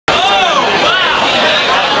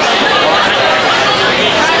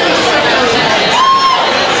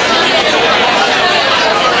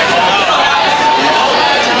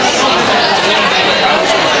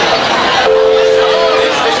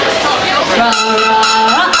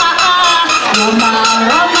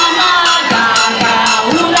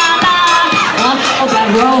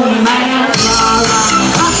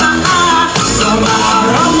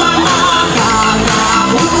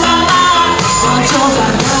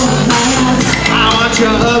You're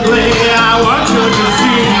ugly, I want your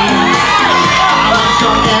disease. I want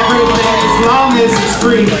your everything as long as it's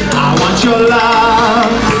free. I want your love.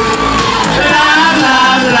 Love,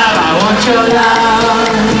 love, love, I want your love.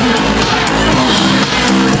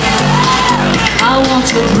 I want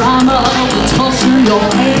your drama, the touch in your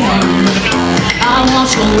hand. I want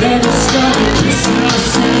your little study, kissing your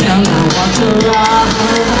sand. I want your love.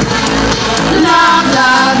 Love,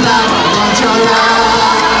 love, love, I want your love.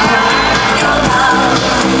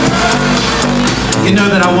 You know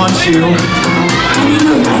that I want you. And you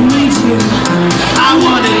know that I need you. I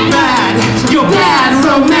want it bad, your bad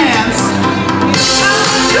romance.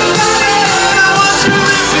 I want you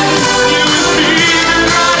living, you and me,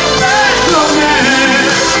 right bad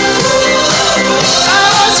romance. I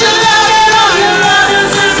want you loving all your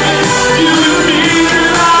others, you and me,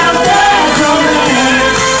 right bad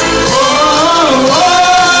romance. Oh, oh, oh,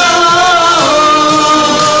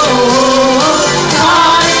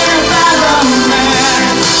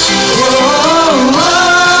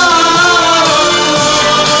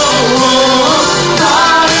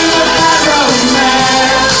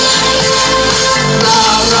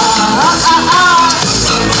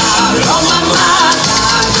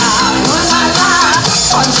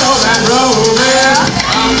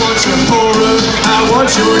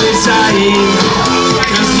 your desire,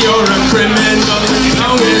 'cause you're a criminal, you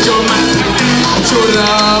know it, you're my your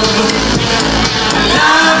love.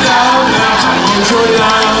 Love, love, love, I want your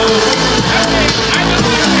love.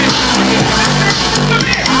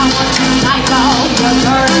 I want you like all your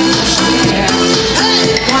dirty shit.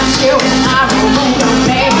 Want you and I roll the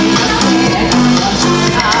baby. I want your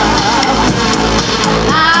love.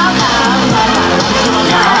 Love, love, love, I want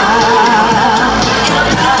your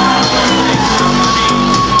love.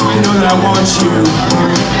 You know that I want you.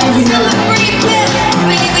 You know that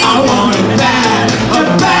I want it bad, a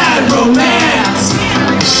bad romance.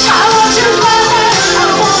 I want your love, I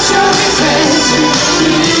want your revenge. You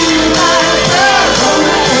need my bad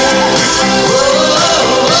romance.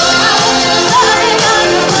 I want your loving on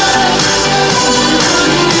your mind.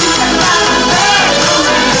 Bad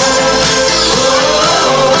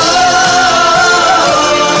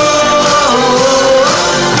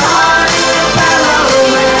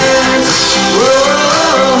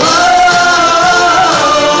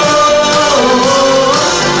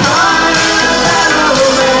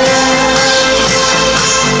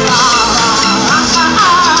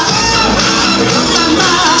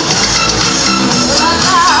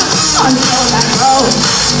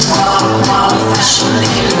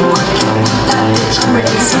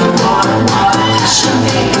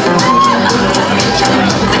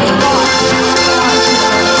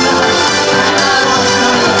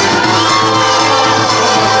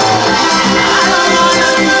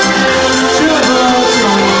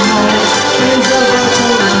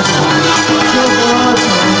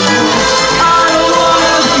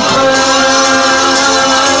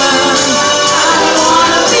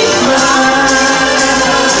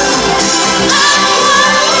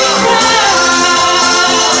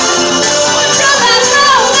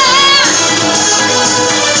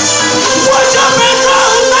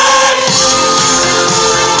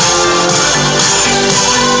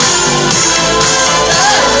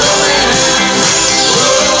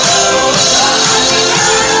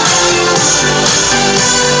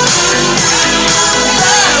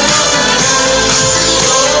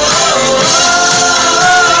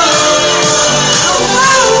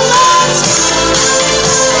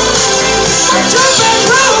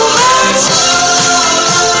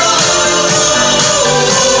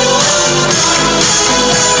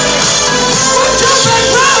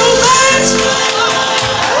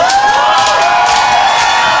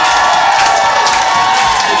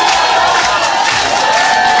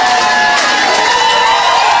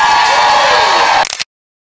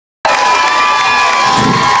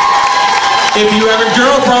If you having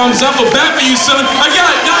girl problems, I'm a bat for you, son. I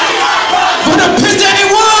got it. Put a pin